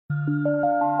Good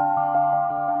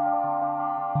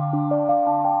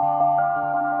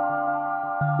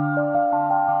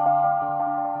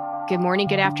morning,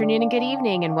 good afternoon, and good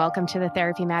evening, and welcome to the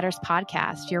Therapy Matters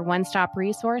podcast, your one-stop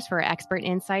resource for expert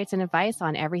insights and advice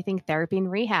on everything therapy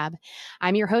and rehab.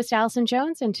 I'm your host, Allison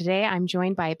Jones, and today I'm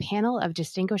joined by a panel of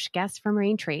distinguished guests from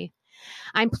Raintree.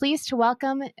 I'm pleased to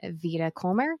welcome Vita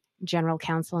Colmer, General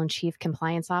Counsel and Chief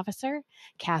Compliance Officer,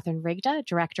 Catherine Rigda,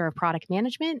 Director of Product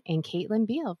Management, and Caitlin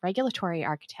Beal, Regulatory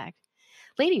Architect.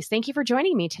 Ladies, thank you for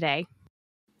joining me today.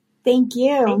 Thank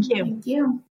you. Thank you. Thank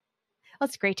you. Well,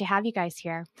 it's great to have you guys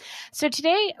here. So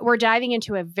today we're diving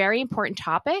into a very important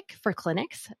topic for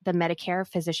clinics, the Medicare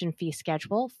Physician Fee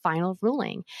Schedule final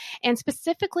ruling, and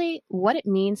specifically what it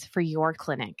means for your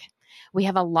clinic. We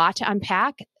have a lot to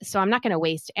unpack, so I'm not going to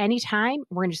waste any time.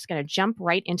 We're just going to jump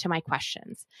right into my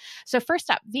questions. So first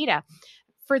up, Vita,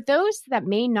 for those that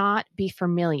may not be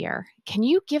familiar, can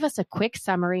you give us a quick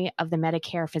summary of the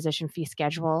Medicare Physician Fee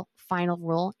Schedule final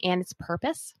rule and its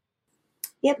purpose?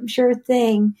 Yep, sure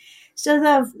thing. So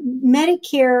the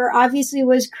Medicare obviously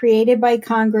was created by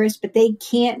Congress, but they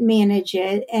can't manage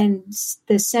it. And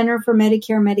the Center for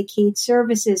Medicare and Medicaid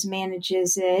Services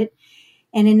manages it.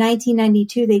 And in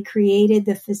 1992, they created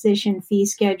the Physician Fee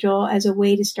Schedule as a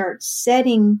way to start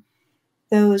setting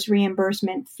those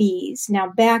reimbursement fees. Now,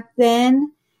 back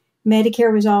then,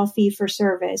 Medicare was all fee for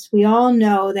service. We all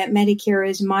know that Medicare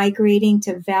is migrating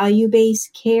to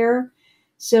value-based care.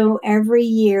 So every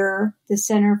year, the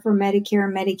Center for Medicare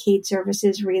and Medicaid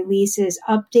Services releases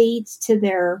updates to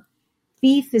their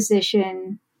fee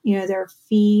physician, their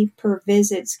fee per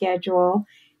visit schedule.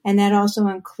 And that also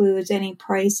includes any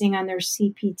pricing on their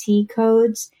CPT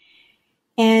codes.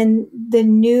 And the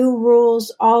new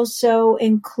rules also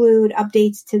include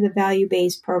updates to the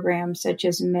value-based programs such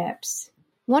as MIPS.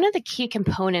 One of the key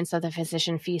components of the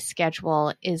physician fee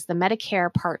schedule is the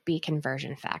Medicare Part B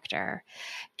conversion factor.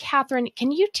 Catherine,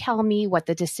 can you tell me what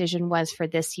the decision was for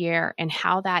this year and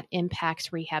how that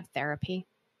impacts rehab therapy?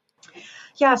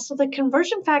 Yeah, so the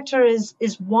conversion factor is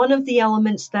one of the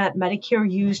elements that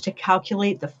Medicare used to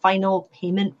calculate the final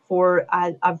payment for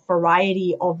a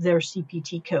variety of their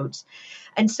CPT codes.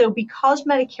 And so because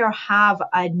Medicare have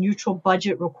a neutral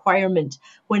budget requirement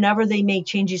whenever they make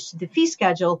changes to the fee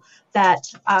schedule, that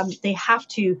they have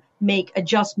to make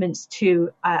adjustments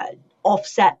to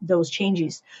offset those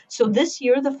changes. So this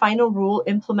year, the final rule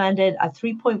implemented a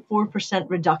 3.4%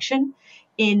 reduction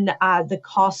in the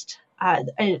cost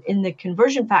in the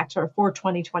conversion factor for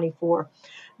 2024.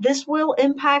 This will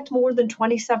impact more than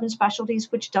 27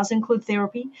 specialties, which does include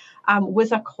therapy,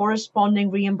 with a corresponding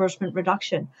reimbursement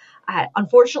reduction.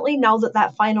 Unfortunately, now that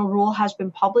that final rule has been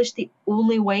published, the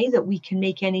only way that we can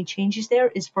make any changes there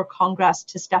is for Congress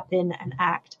to step in and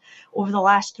act. Over the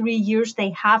last 3 years,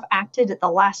 they have acted at the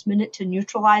last minute to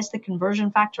neutralize the conversion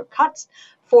factor cuts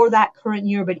for that current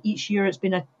year, but each year it's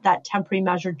been that temporary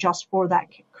measure just for that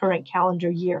current calendar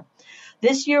year.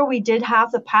 This year, we did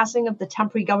have the passing of the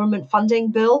temporary government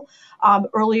funding bill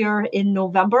earlier in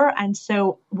November, and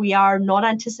so we are not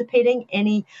anticipating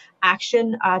any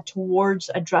action towards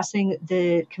addressing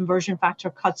the conversion factor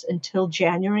cuts until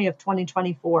January of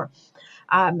 2024.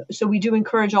 So we do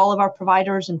encourage all of our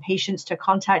providers and patients to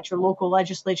contact your local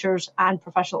legislatures and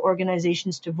professional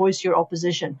organizations to voice your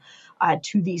opposition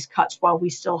to these cuts while we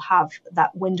still have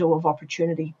that window of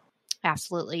opportunity.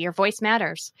 Absolutely. Your voice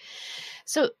matters.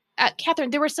 So, Catherine,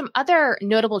 there were some other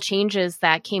notable changes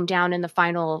that came down in the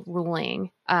final ruling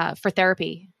for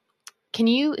therapy. Can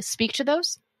you speak to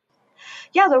those?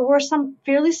 Yeah, there were some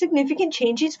fairly significant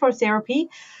changes for therapy.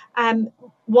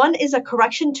 One is a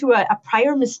correction to a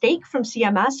prior mistake from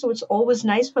CMS, so it's always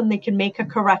nice when they can make a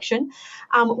correction,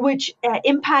 which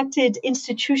impacted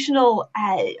institutional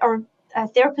or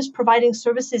therapists providing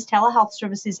services, telehealth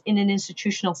services in an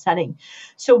institutional setting.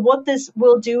 So what this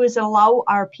will do is allow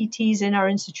our PTs in our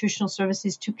institutional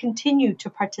services to continue to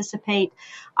participate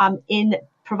in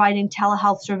providing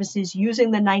telehealth services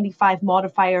using the 95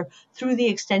 modifier through the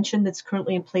extension that's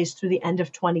currently in place through the end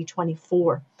of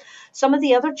 2024. Some of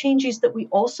the other changes that we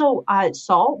also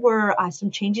saw were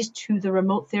some changes to the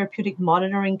remote therapeutic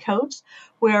monitoring codes,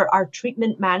 where our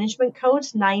treatment management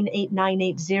codes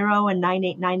 98980 and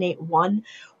 98981,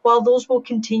 while those will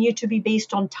continue to be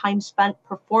based on time spent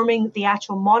performing the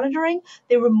actual monitoring,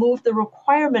 they remove the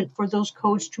requirement for those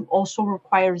codes to also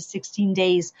require 16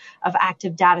 days of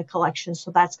active data collection.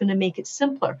 So that's going to make it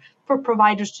simpler for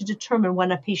providers to determine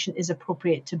when a patient is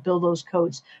appropriate to bill those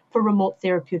codes for remote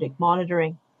therapeutic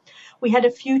monitoring. We had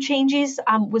a few changes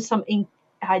with some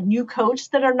new codes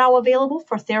that are now available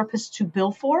for therapists to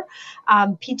bill for.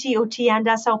 PT, OT, and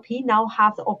SLP now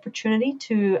have the opportunity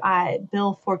to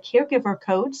bill for caregiver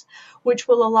codes, which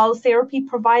will allow therapy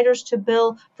providers to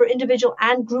bill for individual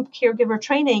and group caregiver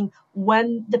training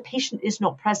when the patient is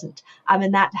not present.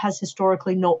 And that has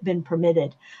historically not been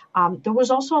permitted. There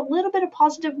was also a little bit of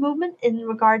positive movement in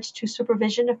regards to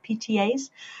supervision of PTAs.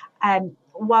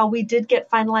 While we did get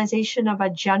finalization of a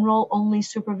general-only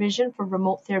supervision for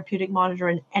remote therapeutic monitor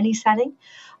in any setting,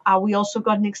 we also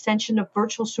got an extension of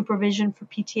virtual supervision for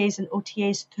PTAs and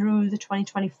OTAs through the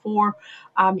 2024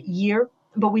 year,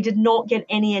 but we did not get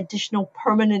any additional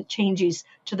permanent changes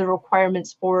to the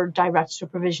requirements for direct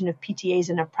supervision of PTAs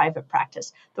in a private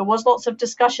practice. There was lots of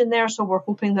discussion there, so we're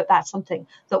hoping that that's something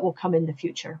that will come in the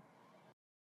future.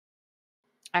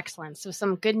 Excellent. So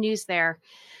some good news there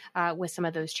with some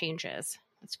of those changes.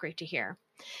 That's great to hear.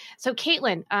 So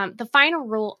Caitlin, the final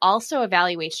rule also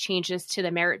evaluates changes to the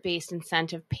merit-based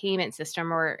incentive payment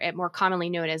system, or more commonly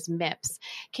known as MIPS.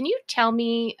 Can you tell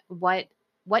me what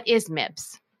is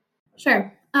MIPS?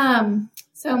 Sure.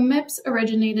 So MIPS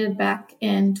originated back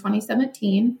in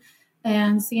 2017,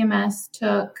 and CMS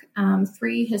took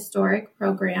 3 historic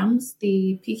programs,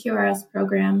 the PQRS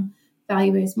program,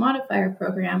 Value-Based Modifier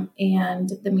program,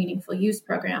 and the Meaningful Use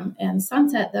program, and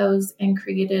sunset those and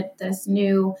created this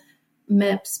new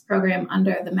MIPS program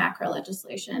under the MACRA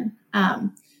legislation.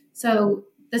 So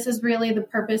this is really, the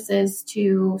purpose is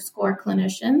to score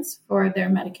clinicians for their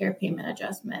Medicare payment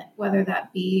adjustment, whether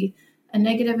that be a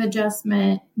negative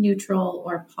adjustment, neutral,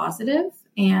 or positive.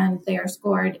 And they are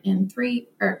scored in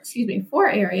 4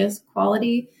 areas: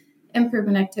 quality,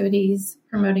 improvement activities,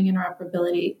 promoting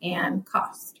interoperability, and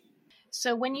cost.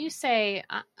 So when you say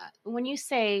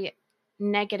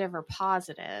negative or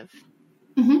positive,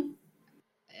 Mm-hmm.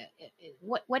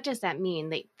 What does that mean?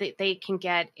 They can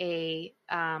get a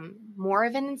more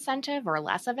of an incentive or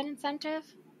less of an incentive?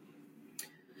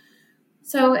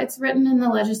 So it's written in the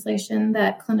legislation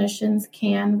that clinicians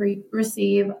can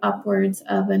receive upwards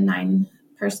of a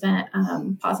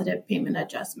 9% positive payment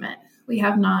adjustment. We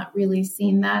have not really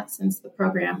seen that since the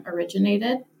program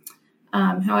originated.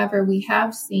 However, we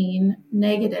have seen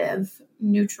negative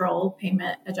neutral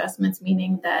payment adjustments,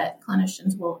 meaning that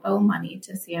clinicians will owe money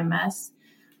to CMS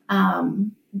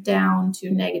down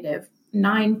to negative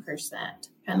 9%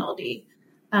 penalty.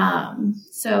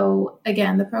 So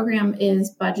again, the program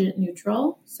is budget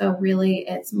neutral. So really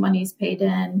it's monies paid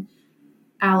in,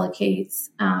 allocates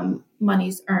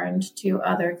monies earned to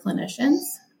other clinicians.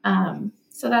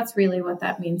 So that's really what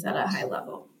that means at a high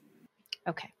level.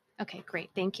 Okay, great.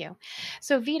 Thank you.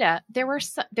 So Vita, there were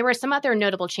some other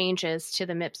notable changes to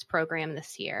the MIPS program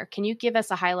this year. Can you give us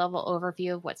a high-level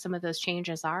overview of what some of those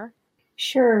changes are?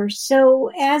 Sure.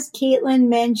 So as Caitlin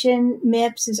mentioned,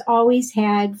 MIPS has always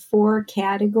had 4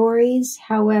 categories.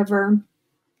 However,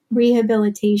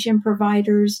 rehabilitation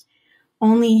providers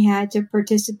only had to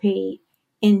participate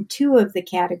in 2 of the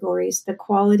categories, the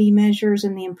quality measures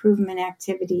and the improvement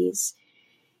activities.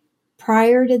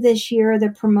 Prior to this year, the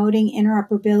promoting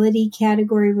interoperability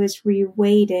category was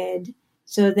reweighted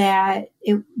so that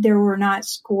they were not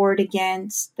scored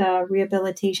against the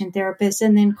rehabilitation therapists.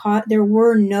 And then there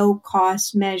were no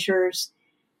cost measures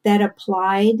that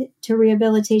applied to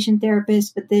rehabilitation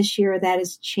therapists, but this year that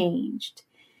has changed.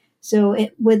 So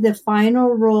with the final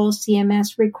rule,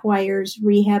 CMS requires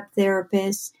rehab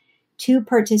therapists to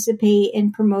participate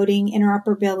in promoting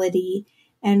interoperability.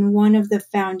 And one of the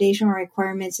foundational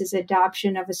requirements is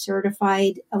adoption of a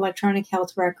certified electronic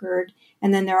health record.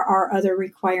 And then there are other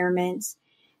requirements.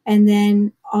 And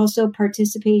then also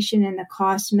participation in the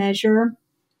cost measure.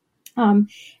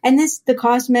 The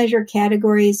cost measure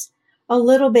category is a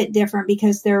little bit different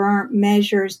because there aren't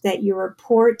measures that you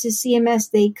report to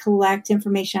CMS. They collect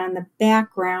information on the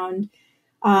background.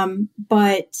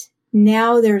 But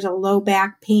now there's a low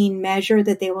back pain measure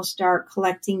that they will start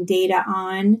collecting data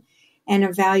on and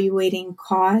evaluating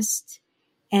cost,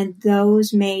 and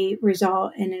those may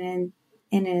result in an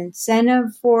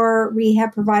incentive for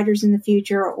rehab providers in the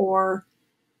future or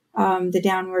the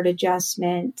downward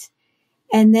adjustment.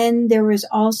 And then there was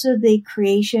also the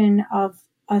creation of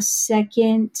a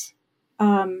second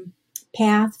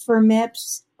path for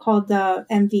MIPS called the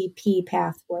MVP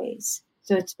pathways.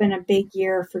 So it's been a big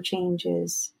year for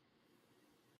changes.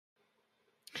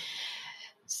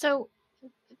 So,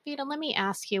 Vita, let me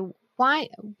ask you,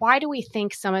 why do we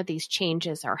think some of these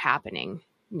changes are happening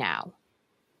now?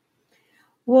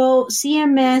 Well,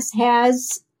 CMS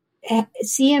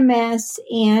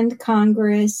and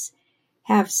Congress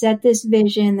have set this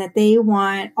vision that they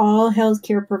want all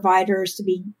healthcare providers to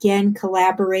begin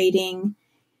collaborating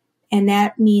And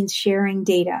that means sharing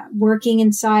data. Working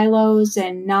in silos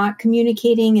and not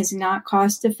communicating is not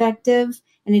cost effective,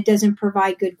 and it doesn't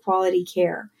provide good quality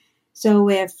care. So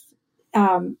if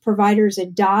providers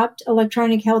adopt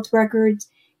electronic health records,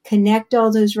 connect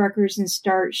all those records and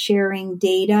start sharing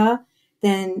data,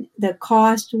 then the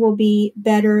cost will be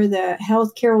better, the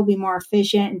healthcare will be more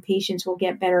efficient, and patients will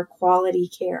get better quality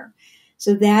care.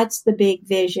 So that's the big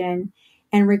vision.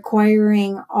 And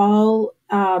requiring all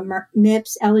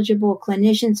MIPS eligible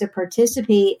clinicians to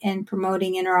participate in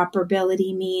promoting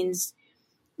interoperability means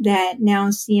that now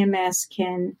CMS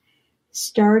can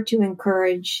start to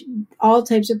encourage all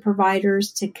types of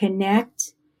providers to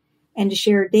connect and to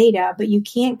share data, but you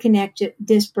can't connect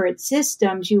disparate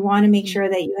systems. You want to make sure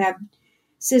that you have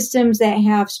systems that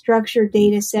have structured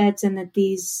data sets and that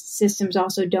these systems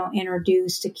also don't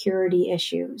introduce security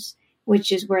issues,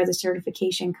 which is where the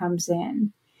certification comes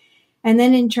in. And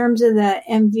then in terms of the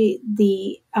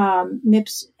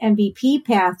MIPS MVP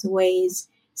pathways,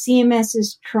 CMS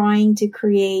is trying to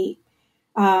create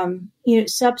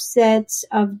subsets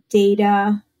of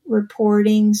data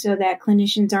reporting so that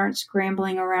clinicians aren't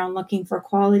scrambling around looking for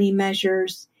quality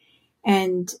measures,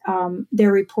 and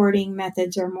their reporting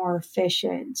methods are more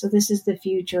efficient. So this is the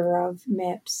future of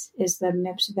MIPS, is the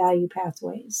MIPS value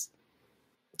pathways.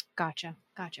 Gotcha.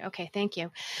 Okay, thank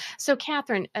you. So,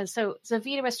 Catherine, so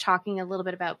Vita was talking a little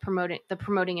bit about promoting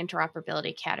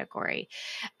interoperability category,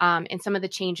 and some of the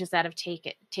changes that have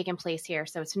taken place here.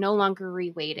 So it's no longer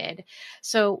reweighted.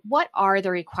 So what are the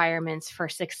requirements for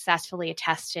successfully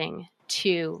attesting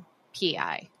to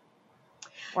PI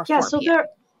or for PI?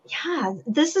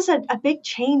 This is a big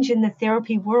change in the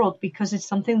therapy world because it's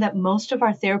something that most of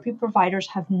our therapy providers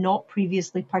have not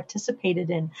previously participated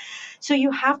in. So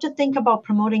you have to think about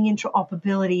promoting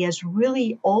interoperability as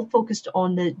really all focused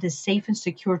on the safe and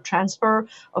secure transfer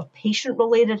of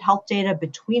patient-related health data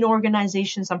between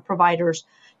organizations and providers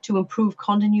to improve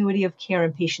continuity of care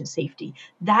and patient safety.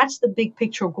 That's the big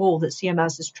picture goal that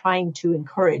CMS is trying to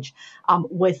encourage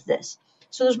with this.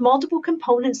 So there's multiple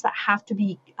components that have to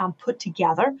be put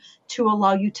together to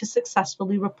allow you to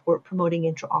successfully report promoting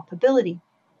interoperability.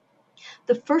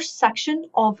 The first section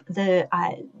of the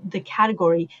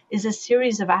category is a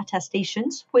series of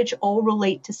attestations which all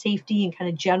relate to safety and kind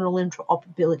of general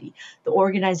interoperability. The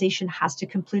organization has to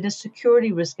complete a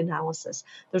security risk analysis.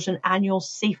 There's an annual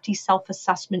safety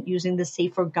self-assessment using the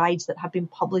safer guides that have been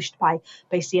published by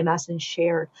CMS and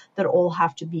shared that all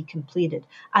have to be completed.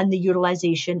 And the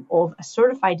utilization of a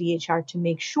certified EHR to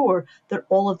make sure that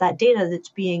all of that data that's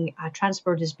being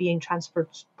transferred is being transferred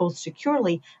both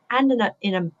securely and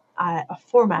in a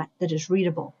format that is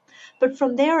readable. But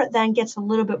from there, it then gets a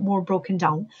little bit more broken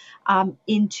down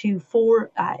into four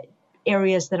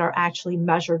areas that are actually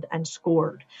measured and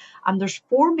scored. There's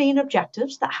four main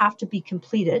objectives that have to be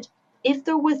completed if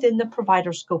they're within the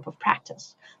provider scope of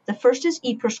practice. The first is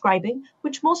e-prescribing,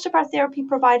 which most of our therapy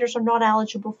providers are not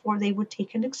eligible for. They would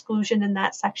take an exclusion in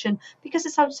that section because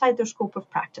it's outside their scope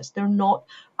of practice. They're not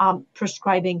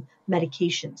prescribing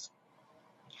medications.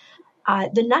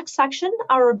 The next section,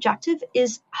 our objective,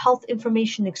 is health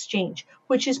information exchange,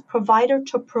 which is provider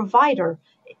to provider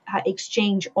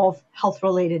exchange of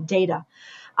health-related data.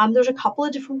 There's a couple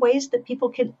of different ways that people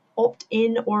can opt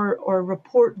in or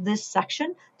report this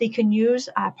section. They can use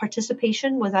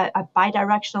participation with a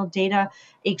bidirectional data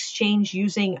exchange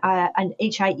using an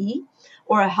HIE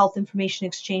or a health information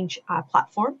exchange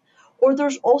platform. Or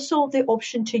there's also the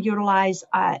option to utilize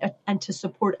and to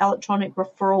support electronic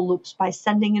referral loops by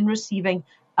sending and receiving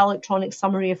electronic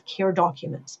summary of care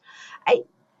documents.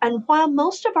 And while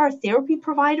most of our therapy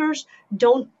providers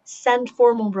don't send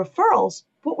formal referrals,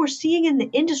 what we're seeing in the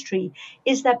industry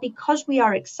is that because we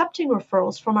are accepting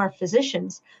referrals from our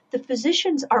physicians, the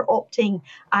physicians are opting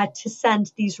to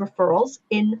send these referrals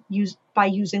by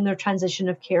using their transition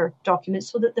of care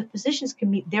documents so that the physicians can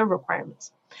meet their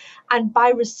requirements. And by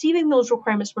receiving those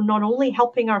requirements, we're not only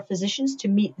helping our physicians to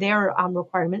meet their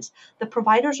requirements, the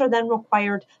providers are then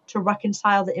required to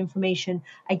reconcile the information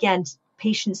against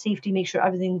patient safety, make sure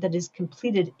everything that is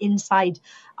completed inside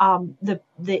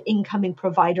the incoming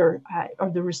provider or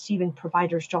the receiving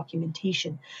provider's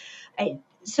documentation.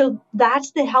 So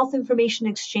that's the health information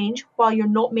exchange. While you're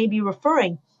not maybe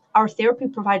referring, our therapy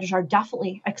providers are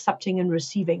definitely accepting and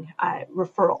receiving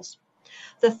referrals.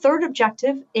 The third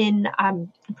objective in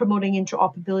promoting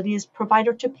interoperability is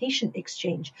provider to patient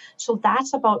exchange. So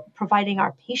that's about providing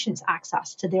our patients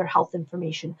access to their health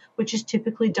information, which is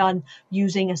typically done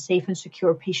using a safe and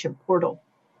secure patient portal.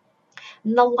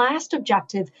 And the last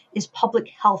objective is public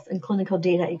health and clinical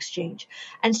data exchange.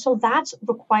 And so that's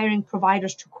requiring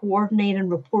providers to coordinate and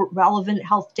report relevant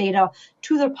health data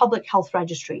to their public health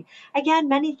registry. Again,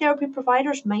 many therapy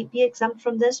providers might be exempt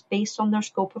from this based on their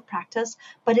scope of practice,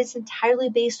 but it's entirely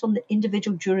based on the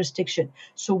individual jurisdiction.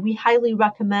 So we highly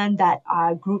recommend that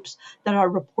groups that are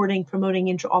reporting promoting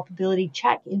interoperability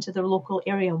check into their local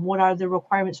area and what are the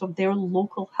requirements of their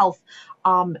local health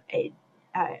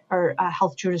or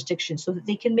health jurisdiction, so that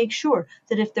they can make sure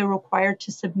that if they're required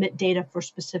to submit data for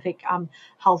specific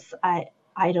health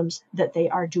items, that they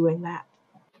are doing that.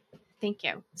 Thank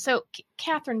you. So,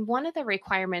 Catherine, one of the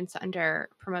requirements under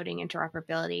promoting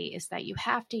interoperability is that you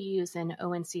have to use an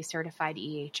ONC certified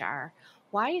EHR.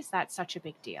 Why is that such a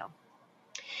big deal?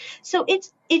 So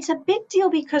it's a big deal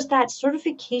because that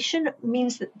certification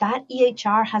means that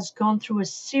EHR has gone through a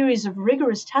series of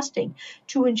rigorous testing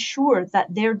to ensure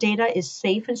that their data is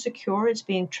safe and secure, it's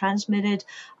being transmitted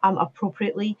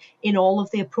appropriately in all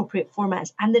of the appropriate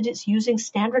formats, and that it's using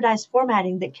standardized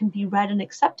formatting that can be read and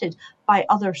accepted by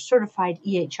other certified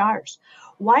EHRs.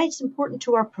 Why it's important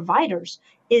to our providers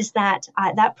is that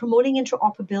that promoting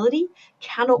interoperability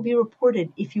cannot be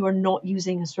reported if you are not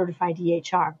using a certified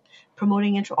EHR.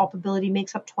 Promoting interoperability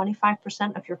makes up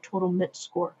 25% of your total MIPS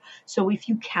score. So if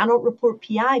you cannot report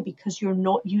PI because you're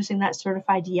not using that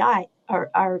certified EI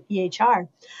or EHR,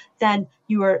 then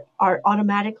you are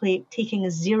automatically taking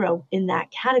a 0 in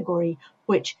that category,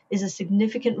 which is a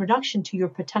significant reduction to your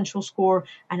potential score.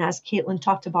 And as Caitlin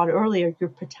talked about earlier, your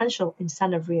potential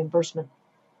incentive reimbursement.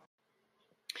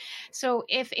 So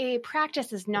if a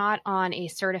practice is not on a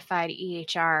certified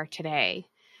EHR today,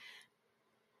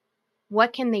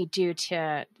 what can they do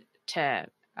to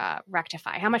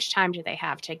rectify? How much time do they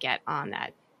have to get on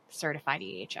that certified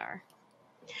EHR?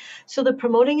 So the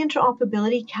promoting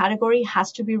interoperability category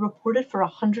has to be reported for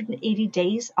 180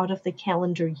 days out of the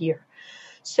calendar year.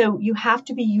 So you have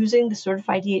to be using the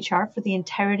certified EHR for the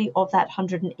entirety of that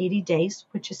 180 days,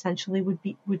 which essentially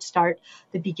would start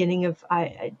the beginning of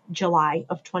July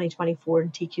of 2024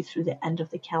 and take you through the end of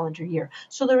the calendar year.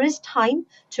 So there is time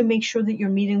to make sure that you're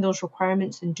meeting those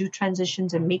requirements and do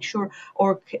transitions and make sure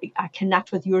or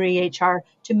connect with your EHR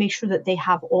to make sure that they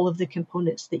have all of the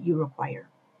components that you require.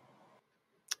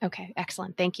 Okay,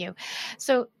 excellent. Thank you.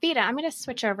 So, Vita, I'm going to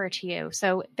switch over to you.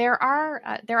 So, there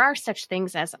are such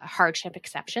things as hardship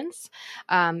exceptions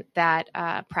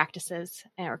that practices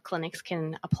or clinics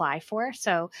can apply for.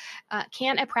 So,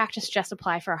 can a practice just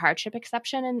apply for a hardship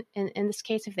exception in this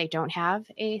case if they don't have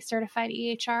a certified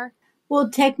EHR?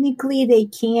 Well, technically they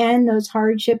can. Those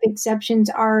hardship exceptions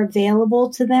are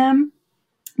available to them,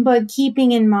 but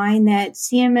keeping in mind that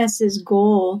CMS's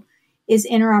goal is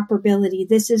interoperability.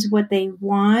 This is what they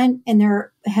want, and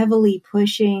they're heavily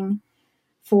pushing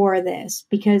for this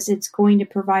because it's going to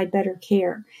provide better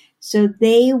care. So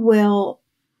they will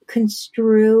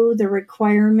construe the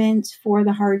requirements for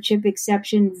the hardship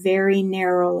exception very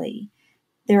narrowly.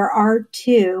 There are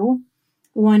two.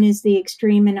 One is the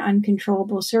extreme and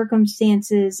uncontrollable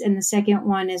circumstances, and the second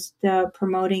one is the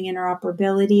promoting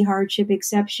interoperability hardship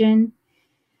exception.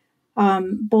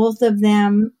 Both of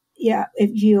them, if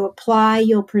you apply,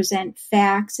 you'll present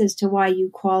facts as to why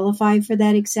you qualify for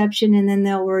that exception, and then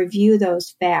they'll review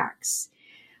those facts.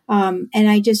 And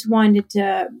I just wanted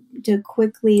to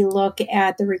quickly look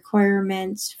at the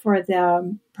requirements for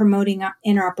the promoting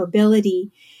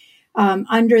interoperability.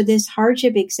 Under this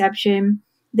hardship exception,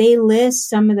 they list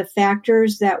some of the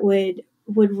factors that would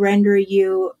render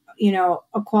you,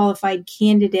 a qualified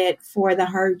candidate for the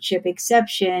hardship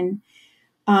exception.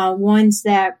 Ones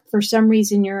that for some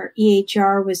reason your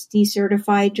EHR was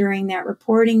decertified during that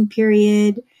reporting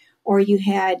period, or you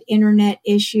had internet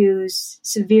issues,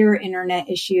 severe internet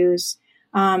issues,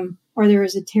 or there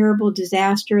was a terrible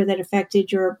disaster that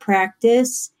affected your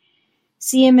practice.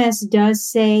 CMS does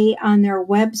say on their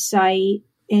website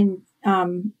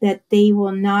that they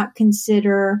will not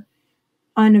consider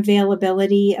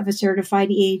unavailability of a certified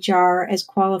EHR as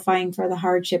qualifying for the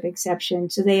hardship exception.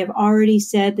 So they have already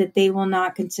said that they will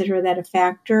not consider that a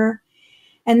factor.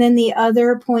 And then the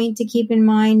other point to keep in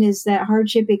mind is that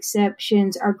hardship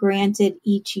exceptions are granted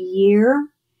each year.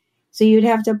 So you'd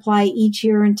have to apply each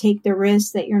year and take the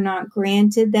risk that you're not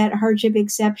granted that hardship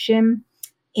exception.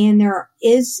 And there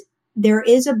is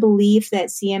a belief that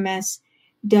CMS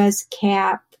does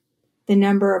cap the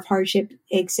number of hardship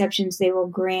exceptions they will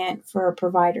grant for a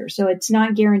provider. So it's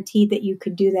not guaranteed that you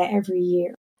could do that every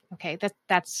year. Okay,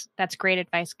 that's great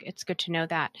advice. It's good to know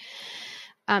that.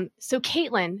 So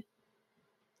Caitlin,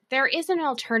 there is an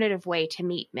alternative way to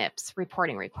meet MIPS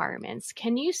reporting requirements.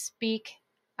 Can you speak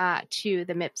to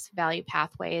the MIPS value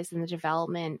pathways and the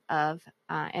development of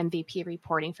MVP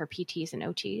reporting for PTs and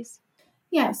OTs?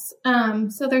 Yes.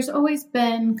 So there's always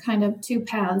been kind of two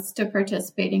paths to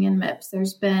participating in MIPS.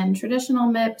 There's been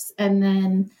traditional MIPS and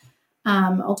then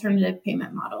alternative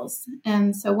payment models.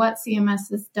 And so what CMS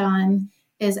has done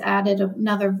is added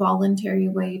another voluntary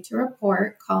way to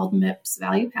report called MIPS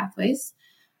value pathways.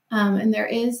 And there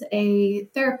is a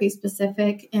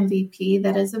therapy-specific MVP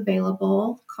that is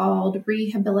available called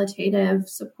rehabilitative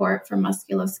support for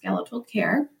musculoskeletal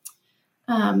care.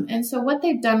 And so what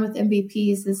they've done with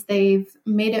MVPs is they've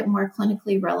made it more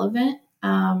clinically relevant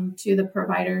to the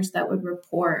providers that would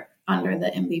report under the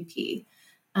MVP.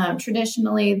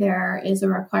 Traditionally, there is a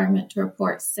requirement to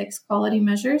report 6 quality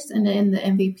measures, and in the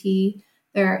MVP,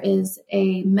 there is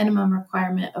a minimum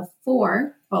requirement of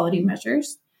 4 quality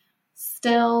measures.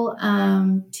 Still,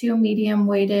 2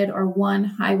 medium-weighted or 1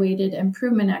 high-weighted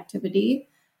improvement activity,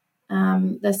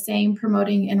 the same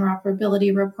promoting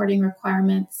interoperability reporting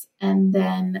requirements, and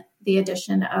then the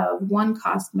addition of 1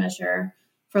 cost measure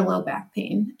for low back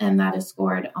pain, and that is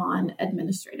scored on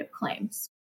administrative claims.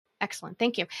 Excellent.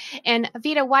 Thank you. And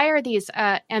Vita, why are these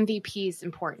MVPs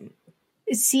important?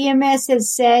 CMS has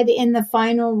said in the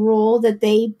final rule that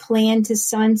they plan to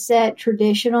sunset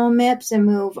traditional MIPS and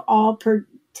move all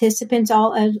participants,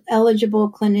 all eligible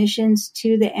clinicians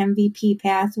to the MVP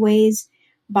pathways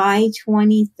by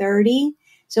 2030.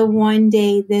 So one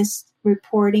day this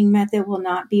reporting method will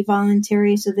not be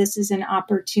voluntary. So this is an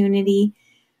opportunity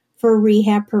for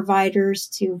rehab providers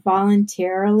to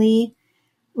voluntarily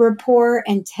report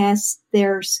and test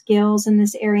their skills in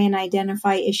this area and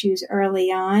identify issues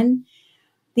early on.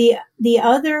 The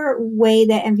other way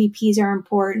that MVPs are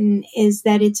important is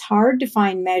that it's hard to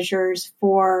find measures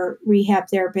for rehab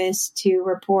therapists to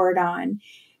report on,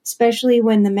 especially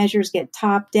when the measures get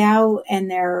topped out and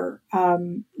they're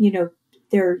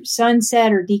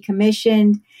sunset or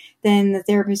decommissioned. Then the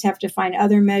therapists have to find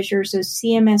other measures. So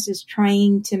CMS is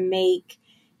trying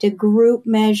to group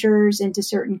measures into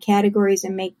certain categories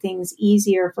and make things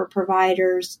easier for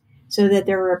providers so that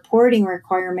their reporting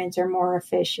requirements are more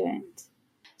efficient.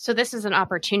 So this is an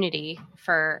opportunity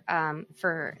for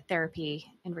therapy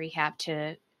and rehab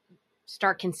to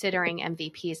start considering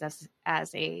MVPs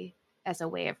as a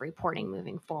way of reporting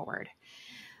moving forward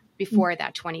before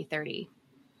that 2030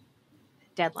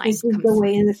 deadline. This is the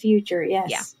way of the future.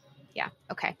 Yes. Yeah.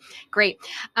 Okay, great.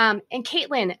 And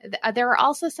Caitlin, there are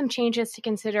also some changes to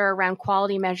consider around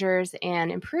quality measures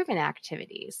and improvement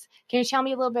activities. Can you tell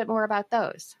me a little bit more about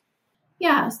those?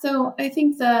 Yeah, so I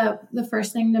think the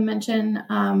first thing to mention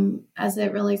as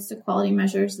it relates to quality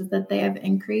measures is that they have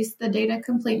increased the data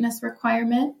completeness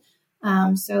requirement.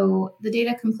 So the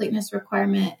data completeness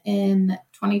requirement in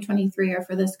 2023 or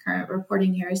for this current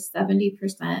reporting year is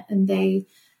 70%, and they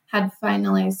had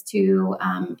finalized to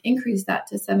increase that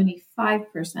to 75%.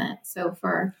 So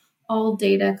for all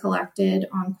data collected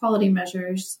on quality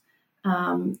measures,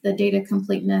 the data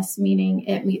completeness, meaning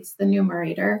it meets the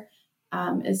numerator,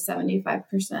 is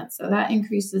 75%. So that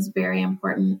increase is very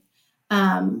important.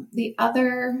 The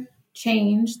other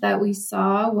change that we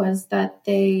saw was that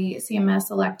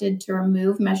CMS elected to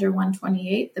remove Measure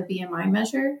 128, the BMI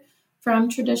measure, from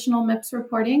traditional MIPS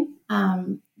reporting.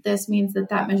 This means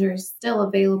that measure is still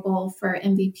available for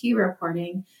MVP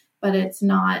reporting, but it's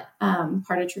not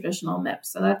part of traditional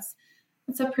MIPS. So that's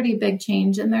a pretty big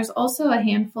change. And there's also a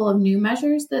handful of new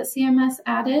measures that CMS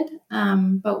added,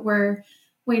 but we're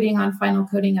waiting on final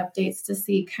coding updates to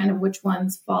see kind of which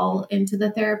ones fall into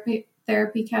the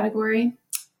therapy category.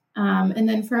 And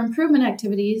then for improvement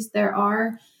activities, there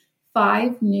are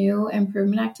 5 new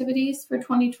improvement activities for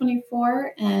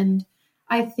 2024. And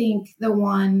I think the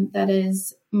one that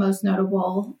is most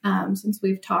notable, since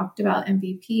we've talked about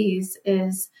MVPs,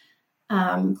 is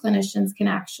clinicians can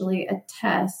actually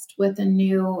attest with a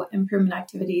new improvement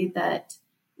activity that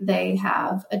they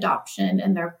have adoption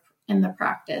in the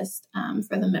practice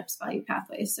for the MIPS value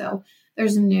pathway. So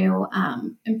there's a new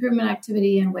improvement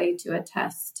activity and way to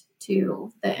attest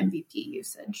to the MVP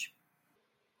usage.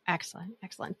 Excellent.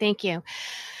 Thank you.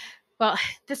 Well,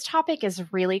 this topic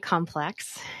is really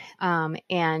complex,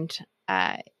 and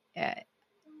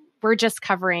we're just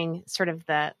covering sort of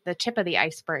the tip of the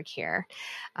iceberg here,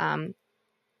 and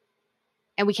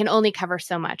we can only cover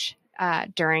so much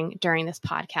during this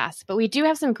podcast. But we do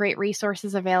have some great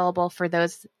resources available for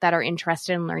those that are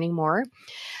interested in learning more.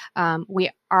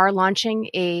 We are launching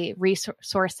a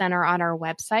resource center on our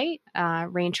website,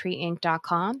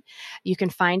 raintreeinc.com. You can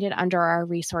find it under our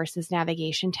resources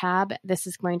navigation tab. This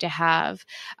is going to have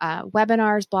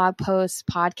webinars, blog posts,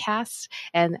 podcasts,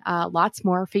 and lots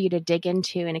more for you to dig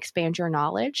into and expand your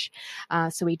knowledge.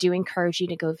 So we do encourage you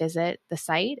to go visit the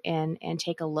site and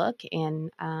take a look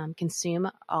and consume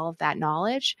all of that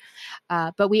knowledge.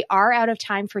 But we are out of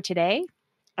time for today.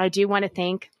 I do want to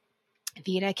thank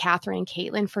Vita, Catherine,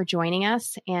 Caitlin for joining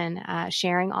us and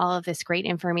sharing all of this great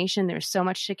information. There's so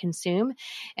much to consume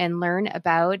and learn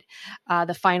about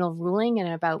the final ruling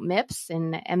and about MIPS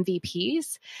and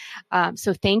MVPs.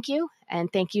 So thank you.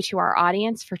 And thank you to our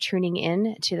audience for tuning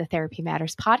in to the Therapy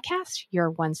Matters podcast,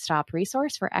 your one-stop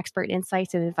resource for expert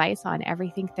insights and advice on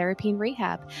everything therapy and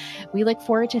rehab. We look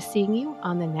forward to seeing you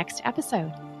on the next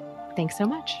episode. Thanks so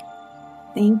much.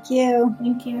 Thank you.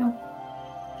 Thank you.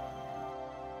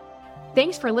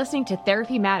 Thanks for listening to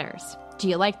Therapy Matters. Do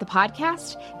you like the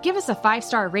podcast? Give us a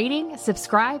 5-star rating,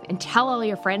 subscribe, and tell all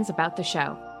your friends about the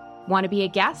show. Want to be a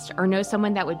guest or know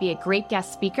someone that would be a great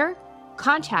guest speaker?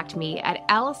 Contact me at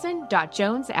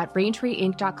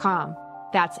allison.jones@raintreeinc.com.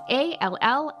 That's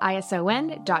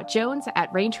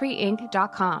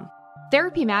allison.jones@raintreeinc.com.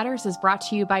 Therapy Matters is brought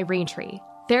to you by Raintree,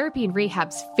 therapy and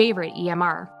rehab's favorite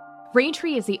EMR.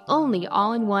 Raintree is the only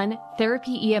all-in-one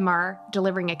therapy EMR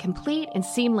delivering a complete and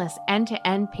seamless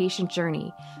end-to-end patient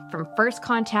journey, from first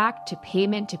contact to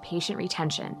payment to patient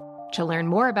retention. To learn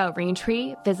more about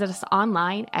Raintree, visit us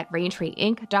online at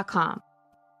raintreeinc.com.